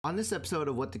On this episode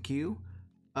of WTQ,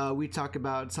 we talk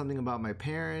about something about my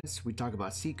parents, we talk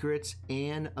about secrets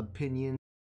and opinions.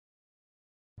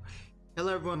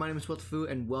 Hello everyone, my name is WTQ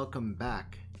and welcome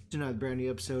back to another brand new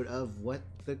episode of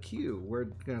WTQ. We're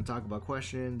going to talk about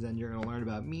questions and you're going to learn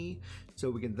about me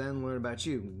so we can then learn about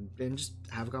you and just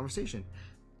have a conversation.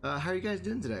 How are you guys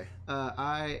doing today?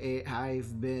 I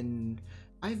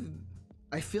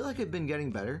feel like I've been getting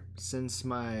better since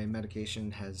my medication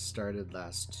has started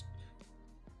last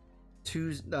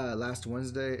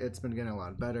Wednesday. It's been getting a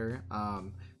lot better.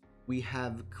 We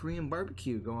have Korean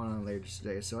barbecue going on later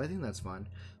today, so I think that's fun.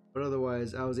 But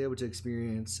otherwise, I was able to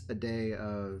experience a day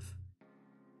of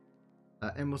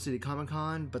Emerald City Comic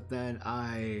Con, but then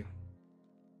I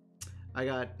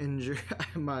got injured.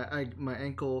 my right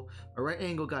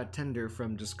ankle got tender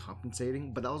from just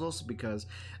compensating, but that was also because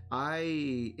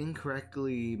I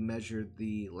incorrectly measured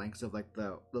the lengths of like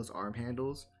those arm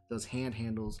handles, those hand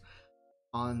handles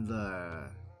on the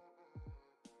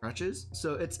crutches.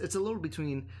 So it's a little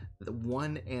between the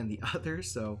one and the other.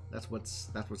 So that's what's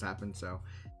happened. So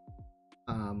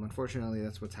unfortunately,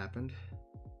 that's what's happened.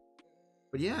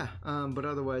 But yeah, but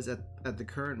otherwise, at the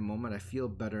current moment, I feel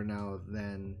better now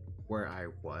than where I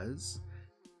was,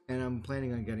 and I'm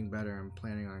planning on getting better. I'm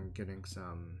planning on getting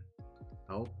some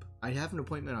help. I have an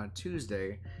appointment on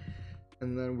Tuesday,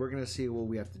 and then we're gonna see what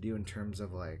we have to do in terms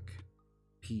of like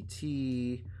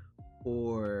PT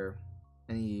or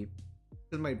any,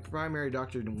 because my primary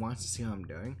doctor wants to see how I'm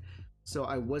doing. So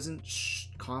I wasn't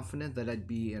confident that I'd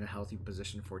be in a healthy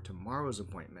position for tomorrow's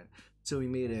appointment. So we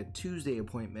made a Tuesday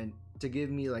appointment to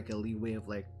give me like a leeway of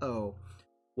like, oh,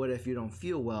 what if you don't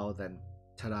feel well? Then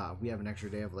ta-da, we have an extra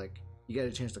day of like, you get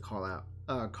a chance to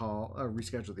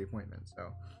reschedule the appointment.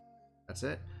 So that's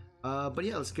it. But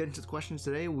yeah, let's get into the questions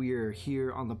today. We're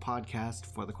here on the podcast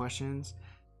for the questions.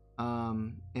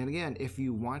 And again, if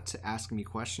you want to ask me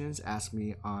questions, ask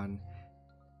me on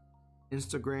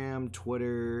Instagram,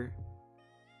 Twitter,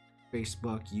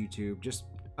 Facebook, YouTube. Just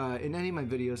in any of my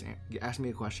videos, ask me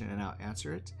a question and I'll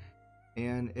answer it.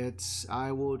 And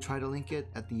I will try to link it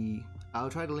at the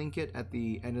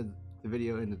end of the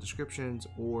video in the descriptions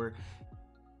or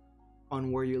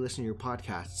on where you listen to your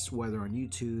podcasts, whether on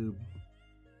YouTube,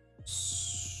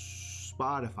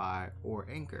 Spotify, or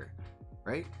Anchor.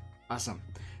 Right? Awesome.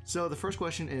 So the first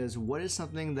question is, what is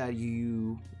something that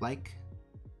you like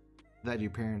that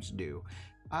your parents do?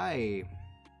 I've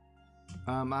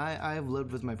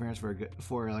lived with my parents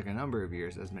for like a number of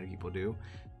years, as many people do.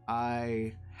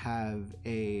 I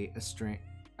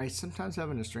sometimes have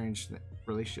an estranged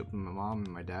relationship with my mom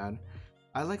and my dad.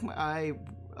 I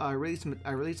relate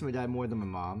to my dad more than my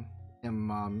mom, and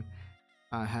my mom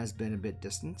has been a bit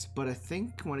distant. But I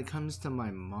think when it comes to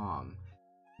my mom,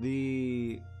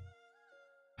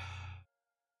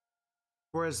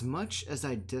 for as much as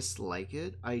I dislike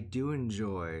it, I do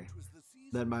enjoy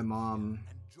that my mom.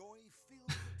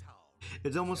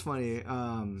 It's almost funny.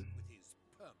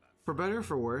 For better or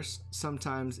for worse,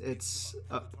 sometimes it's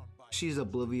she's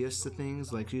oblivious to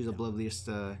things. Like she's oblivious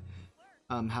to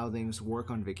how things work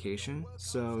on vacation.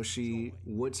 So she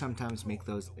would sometimes make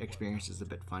those experiences a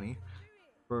bit funny.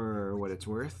 For what it's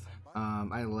worth,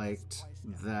 I liked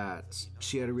that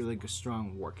she had a really good,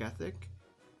 strong work ethic.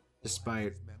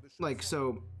 Despite, like,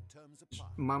 so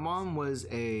my mom was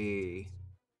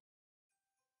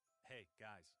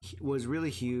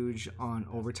really huge on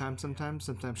overtime sometimes.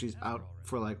 Sometimes she's out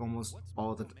for like almost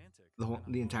all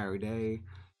the entire day.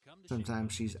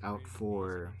 Sometimes she's out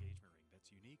for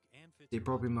the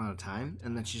appropriate amount of time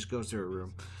and then she just goes to her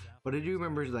room. But I do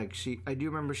remember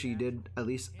she did, at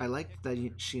least I liked that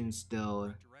she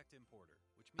instilled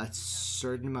a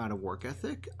certain amount of work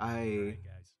ethic. I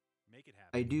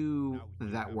do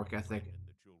that work ethic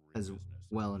as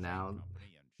well now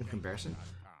in comparison.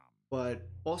 But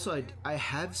also I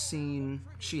have seen,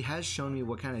 she has shown me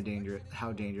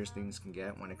how dangerous things can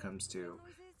get when it comes to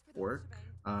work.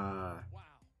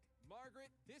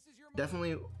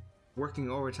 Definitely working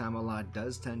overtime a lot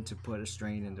does tend to put a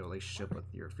strain in the relationship with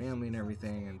your family and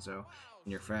everything, and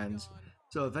your friends.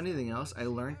 So if anything else, I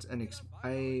learned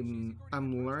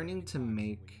I'm learning to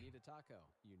make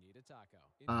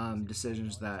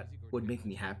decisions that would make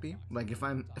me happy. Like if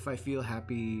I feel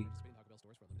happy,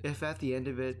 if at the end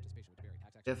of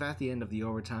the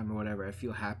overtime or whatever, I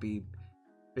feel happy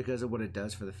because of what it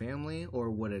does for the family or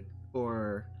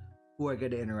who I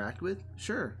get to interact with,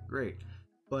 sure, great.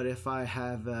 But if I'm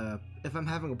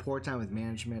having a poor time with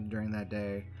management during that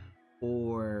day,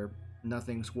 or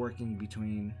nothing's working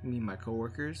between me and my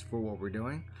coworkers for what we're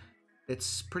doing,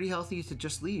 it's pretty healthy to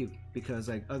just leave, because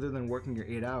like other than working your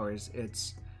 8 hours,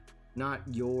 it's not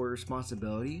your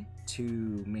responsibility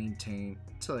to maintain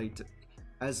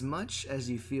as much as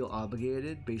you feel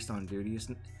obligated based on duties.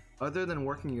 Other than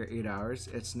working your 8 hours,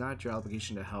 it's not your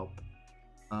obligation to help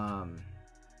um,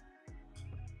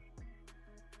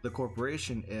 the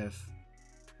corporation if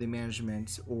the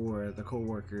management or the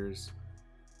co-workers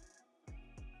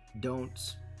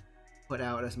don't put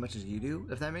out as much as you do,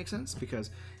 if that makes sense. Because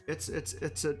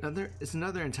it's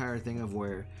another entire thing of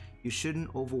where you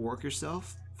shouldn't overwork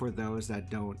yourself for those that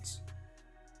don't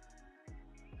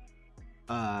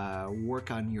work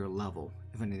on your level,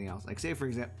 if anything else. Like say for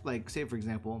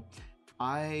example,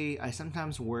 I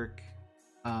sometimes work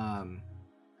 9-10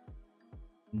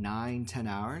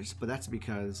 hours, but that's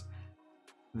because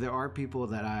there are people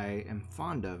that I am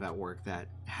fond of at work that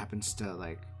happens to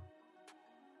like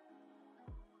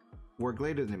work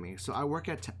later than me. So I work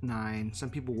at 9. Some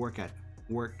people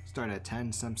start at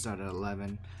 10. Some start at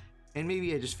 11. And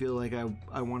maybe I just feel like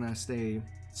I want to stay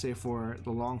for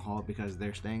the long haul because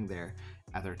they're staying there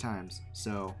at their times.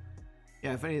 So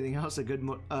yeah, if anything else,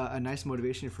 a nice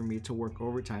motivation for me to work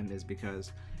overtime is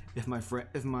because if my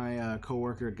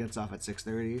coworker gets off at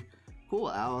 6:30, cool,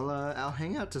 I'll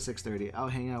hang out to 6:30. I'll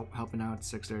hang out helping out at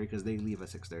 6:30 because they leave at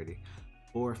 6:30.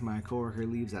 Or if my coworker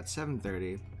leaves at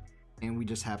 7:30 and we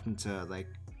just happen to like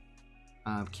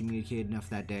communicate enough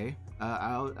that day,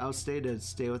 I'll stay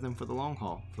with them for the long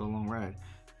haul, for the long ride.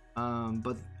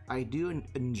 But I do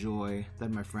enjoy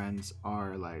that my friends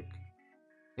are like,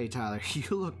 hey Tyler, you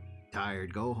look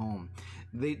tired, go home.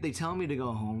 They tell me to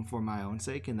go home for my own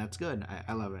sake, and that's good.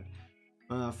 I love it.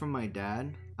 From my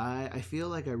dad, I feel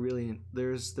like I really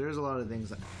there's a lot of things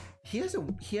that he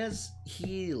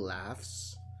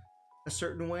laughs a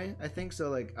certain way, I think. So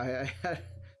like I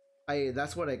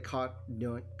that's what I caught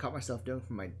myself doing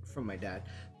from my dad.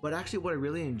 But actually what I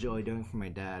really enjoy doing from my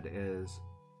dad is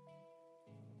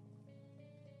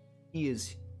he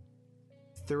is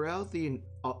throughout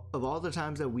of all the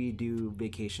times that we do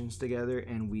vacations together,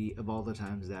 and of all the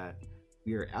times that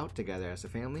we are out together as a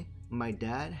family, my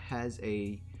dad has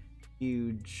a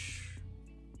huge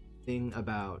thing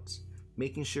about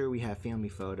making sure we have family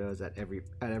photos at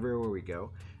everywhere we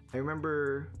go. I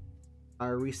remember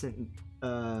our recent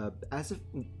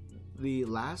the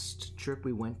last trip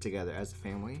we went together as a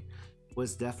family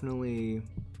was definitely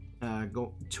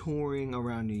touring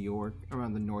around New York,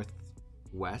 around the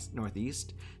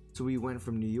northeast. So we went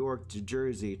from New York to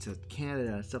Jersey to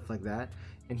Canada and stuff like that.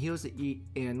 And he was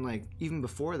and like even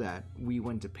before that, we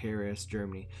went to Paris,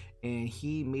 Germany, and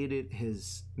he made it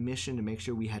his mission to make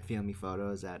sure we had family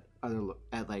photos at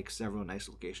like several nice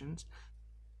locations.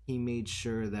 He made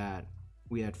sure that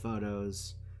we had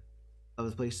photos of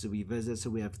the places we visit, so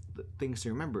we have things to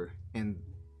remember. And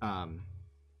I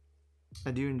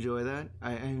do enjoy that.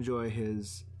 I enjoy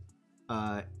his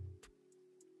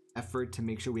effort to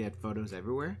make sure we had photos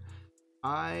everywhere.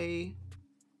 I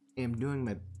am doing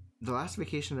the last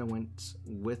vacation I went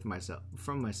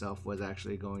from myself was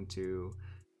actually going to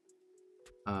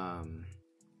I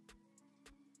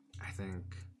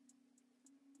think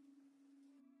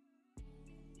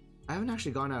I haven't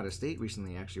actually gone out of state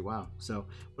recently, actually. Wow. So,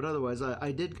 but otherwise,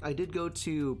 I did go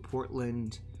to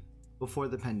Portland before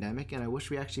the pandemic, and I wish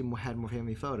we actually had more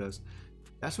family photos.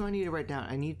 That's what I need to write down.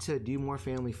 I need to do more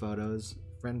family photos,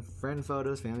 friend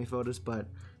photos, family photos, but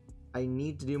I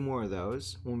need to do more of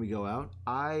those when we go out.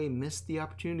 I missed the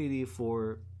opportunity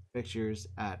for pictures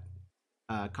at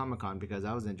Comic-Con because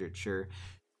I was injured, sure.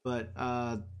 But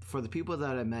for the people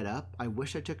that I met up, I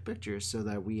wish I took pictures so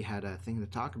that we had a thing to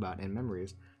talk about and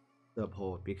memories to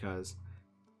uphold. Because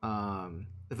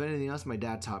if anything else, my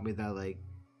dad taught me that like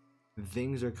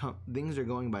things are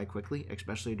going by quickly,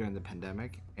 especially during the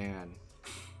pandemic, and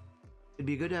it'd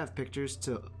be good to have pictures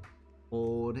to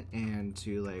hold and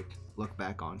to like look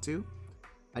back onto.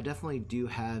 I definitely do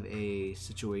have a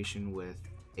situation with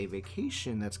a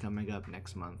vacation that's coming up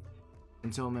next month,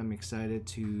 and so I'm excited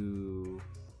to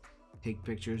take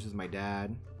pictures with my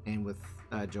dad and with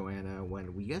Joanna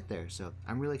when we get there. So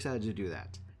I'm really excited to do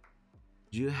that.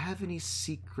 Do you have any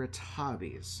secret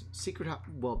hobbies?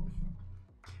 Well,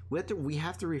 we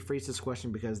have to rephrase this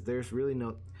question because there's really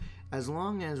no. As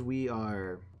long as we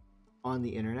are on the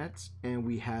internet and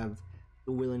we have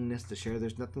the willingness to share,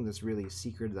 there's nothing that's really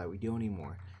secret that we do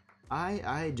anymore.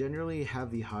 I generally have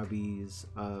the hobbies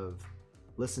of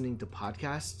listening to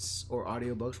podcasts or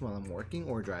audiobooks while I'm working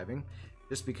or driving,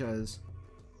 just because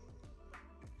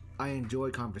I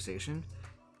enjoy conversation.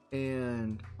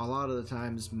 And a lot of the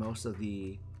times, most of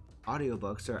the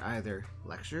audiobooks are either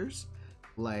lectures,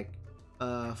 like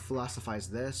Philosophize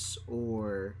This,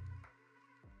 or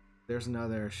there's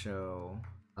another show,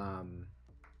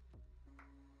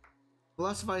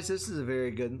 Philosophize, this is a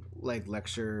very good like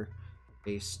lecture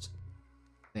based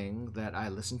thing that I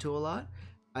listen to a lot.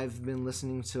 I've been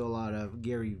listening to a lot of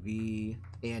Gary Vee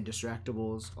and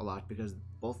Distractables a lot because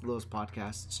both of those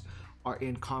podcasts are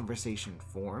in conversation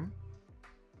form,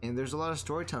 and there's a lot of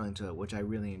storytelling to it, which I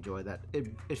really enjoy. That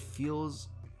it feels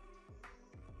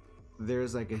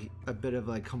there's like a bit of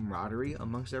like camaraderie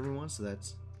amongst everyone, so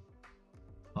that's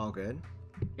all good.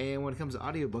 And when it comes to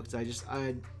audiobooks,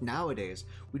 I nowadays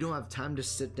we don't have time to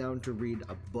sit down to read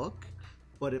a book,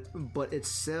 but it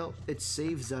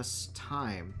saves us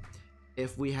time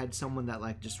if we had someone that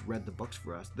like just read the books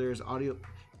for us. There's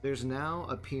now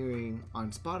appearing on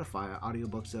Spotify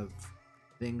audiobooks of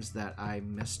things that I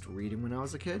missed reading when I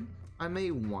was a kid. I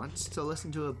may want to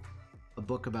listen to a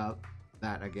book about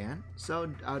that again,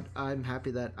 so I'm happy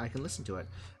that I can listen to it.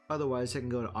 Otherwise, I can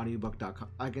go to audiobook.com.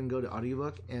 I can go to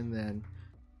audiobook, and then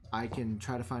I can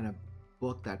try to find a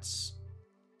book that's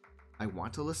I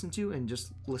want to listen to and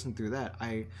just listen through that.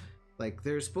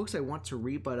 There's books I want to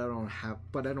read, but I don't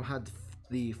have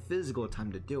the physical time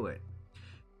to do it.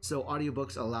 So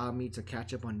audiobooks allow me to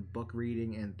catch up on book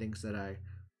reading and things that I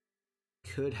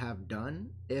could have done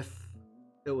if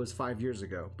it was 5 years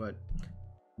ago. But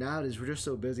nowadays we're just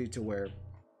so busy to where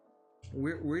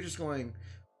we're just going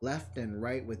left and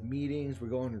right with meetings. We're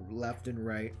going left and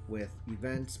right with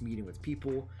events, meeting with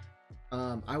people.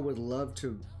 I would love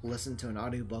to listen to an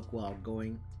audiobook while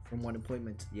going from one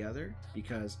appointment to the other,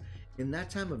 because in that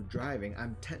time of driving,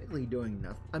 I'm technically doing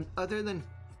nothing other than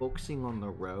focusing on the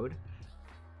road.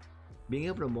 Being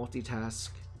able to multitask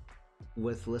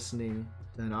with listening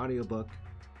to an audiobook,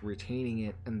 retaining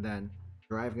it, and then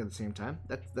driving at the same time,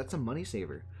 that's a money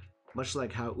saver. Much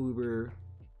like how Uber,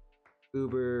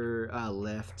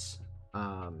 Lyft,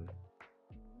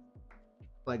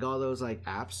 like all those like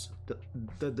apps,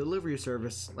 the delivery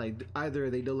service, like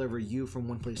either they deliver you from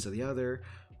one place to the other,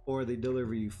 or they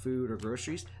deliver you food or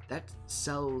groceries. That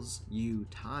sells you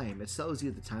time. It sells you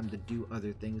the time to do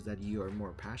other things that you are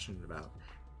more passionate about.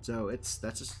 So it's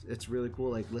really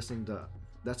cool. Like listening to,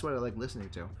 that's what I like listening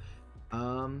to.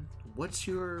 What's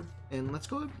your, and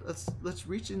let's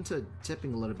reach into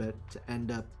tipping a little bit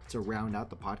to round out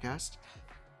the podcast.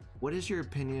 What is your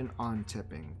opinion on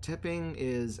tipping? Tipping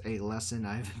is a lesson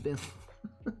I've been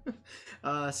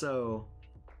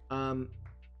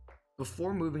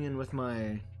before moving in with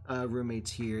my roommates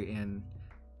here in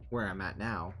where I'm at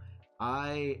now,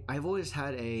 I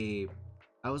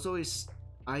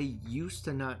used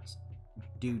to not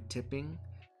do tipping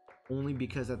only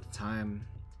because at the time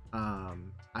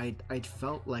I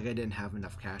felt like I didn't have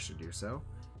enough cash to do so,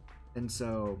 and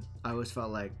so I always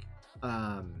felt like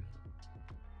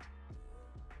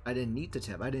I didn't need to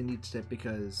tip. I didn't need to tip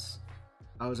because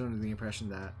I was under the impression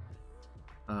that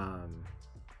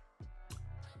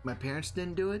my parents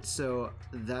didn't do it, so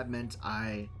that meant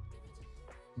I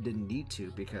didn't need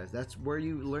to, because that's where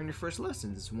you learn your first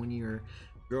lessons. When you're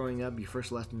growing up, your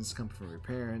first lessons come from your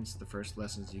parents. The first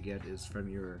lessons you get is from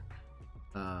your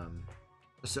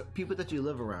people that you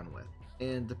live around with,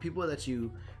 and the people that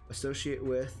you associate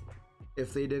with.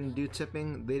 If they didn't do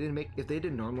tipping, if they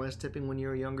didn't normalize tipping when you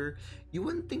were younger, you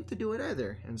wouldn't think to do it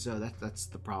either. And so that's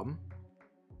the problem.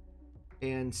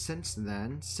 And since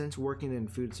then, since working in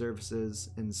food services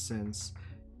and since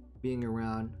being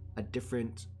around a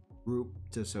different group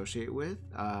to associate with,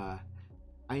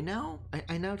 I now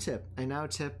tip. I now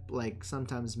tip like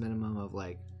sometimes minimum of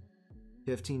like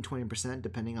 15-20%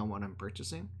 depending on what I'm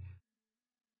purchasing.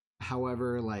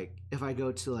 However, like if I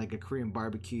go to like a Korean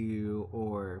barbecue,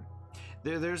 or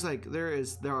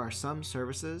there are some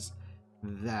services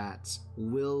that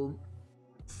will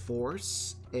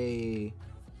force a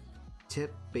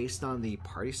tip based on the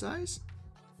party size.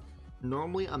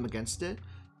 Normally I'm against it.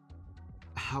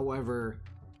 However,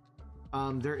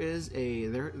 there's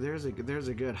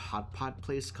a good hot pot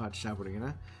place called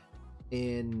Shaburina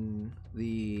in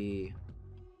the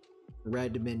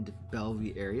Redmond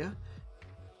Bellevue area.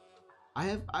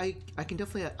 I can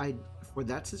definitely for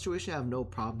that situation I have no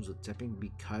problems with tipping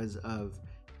because of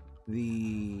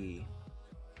the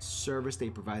service they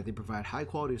provide. They provide high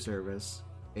quality service,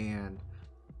 and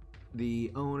the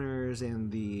owners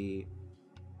and the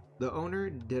owner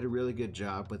did a really good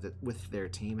job with their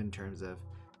team in terms of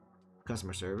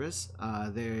customer service.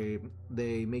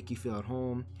 They make you feel at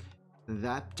home.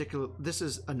 This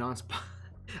is a non-spot.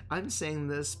 I'm saying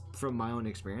this from my own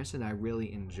experience, and I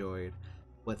really enjoyed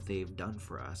what they've done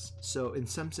for us. So in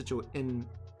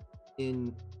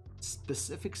in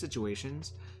specific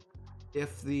situations,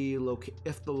 if the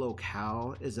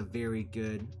locale is a very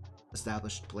good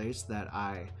established place that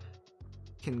I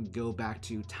can go back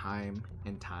to time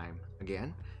and time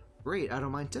again, great. I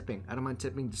don't mind tipping. I don't mind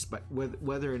tipping despite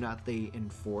whether or not they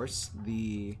enforce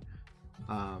the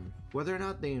whether or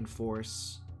not they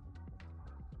enforce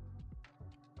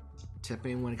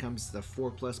tipping when it comes to the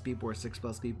 4+ people or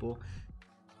 6+ people.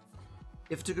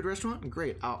 If it's a good restaurant,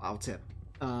 great. I'll tip.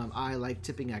 I like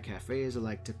tipping at cafes. I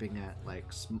like tipping at like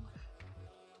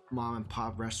mom and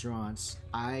pop restaurants.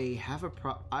 I have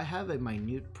a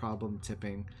minute problem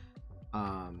tipping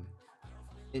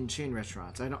in chain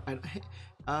restaurants.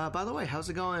 By the way, how's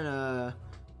it going?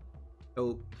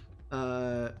 Oh,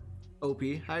 OP,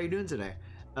 how are you doing today?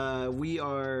 We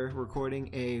are recording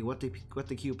a What the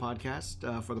Q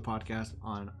podcast for the podcast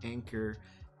on Anchor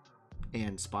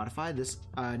and Spotify. This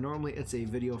normally it's a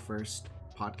video first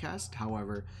podcast.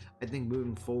 However, I think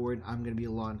moving forward, I'm going to be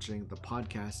launching the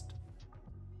podcast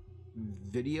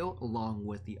video along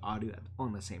with the audio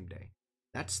on the same day.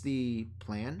 That's the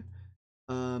plan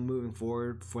moving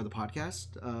forward for the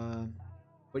podcast.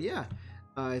 But yeah,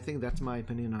 I think that's my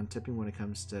opinion on tipping when it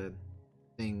comes to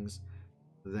things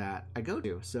that I go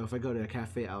to. So if I go to a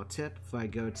cafe, I'll tip. If I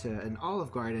go to an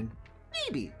Olive Garden,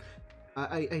 maybe.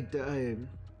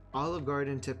 Olive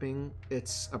Garden tipping,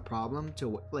 it's a problem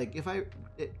to like if I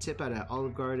tip at an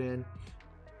Olive Garden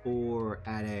or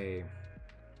at a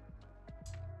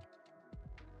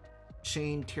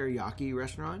chain teriyaki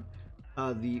restaurant.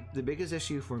 The biggest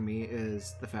issue for me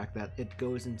is the fact that it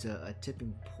goes into a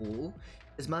tipping pool,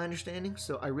 is my understanding.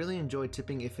 So I really enjoy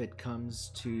tipping if it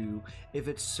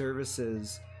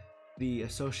services the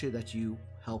associate that you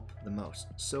help the most.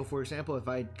 So for example, if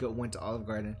I went to Olive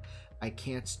Garden, I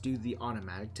can't do the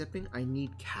automatic tipping. I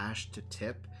need cash to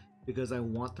tip because I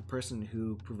want the person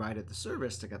who provided the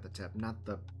service to get the tip, not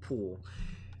the pool.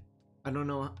 I don't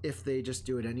know if they just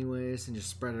do it anyways and just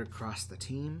spread it across the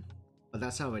team, but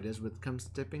that's how it is when it comes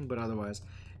to tipping. But otherwise,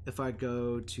 if I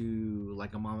go to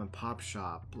like a mom and pop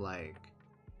shop, like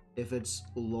if it's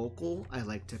local, I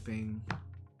like tipping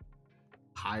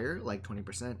higher, like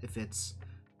 20%. If it's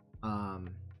an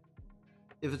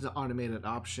automated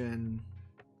option,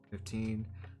 15.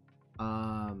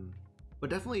 But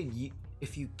definitely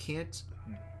if you can't,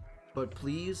 but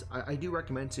please, I do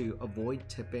recommend to avoid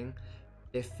tipping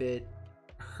if it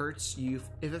hurts you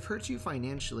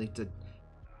financially to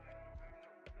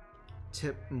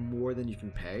tip more than you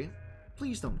can pay.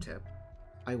 Please don't tip.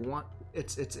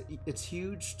 It's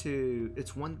huge to,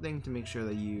 it's one thing to make sure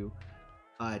that you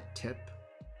tip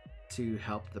to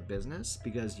help the business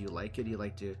because you like it, you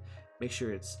like to make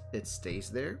sure it stays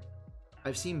there.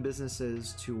 I've seen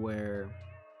businesses to where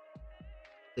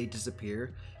they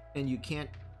disappear and you can't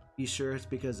be sure it's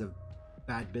because of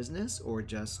bad business or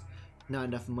just not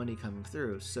enough money coming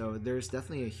through. So there's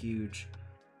definitely a huge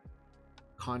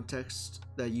context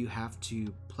that you have to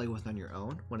play with on your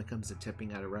own when it comes to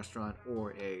tipping at a restaurant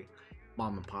or a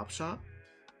mom and pop shop.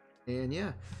 And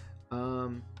yeah,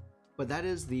 but that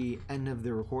is the end of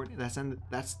the recording.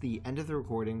 That's the end of the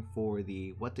recording for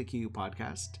the What the Q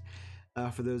podcast.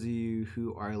 For those of you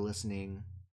who are listening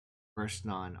first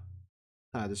on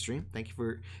the stream, thank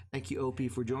you OP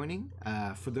for joining.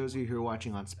 For those of you who are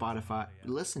watching on Spotify,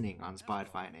 listening on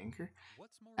Spotify and Anchor,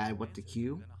 at What the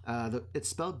Q, it's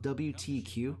spelled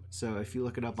WTQ. So if you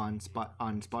look it up on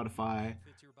Spotify,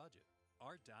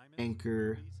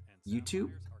 Anchor,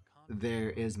 YouTube, there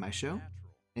is my show.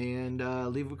 And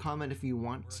leave a comment if you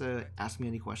want to ask me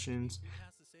any questions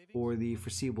for the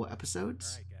foreseeable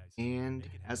episodes. And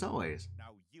as always,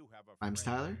 I'm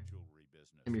Tyler,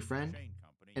 I'm your friend,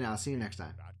 and I'll see you next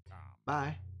time.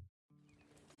 Bye.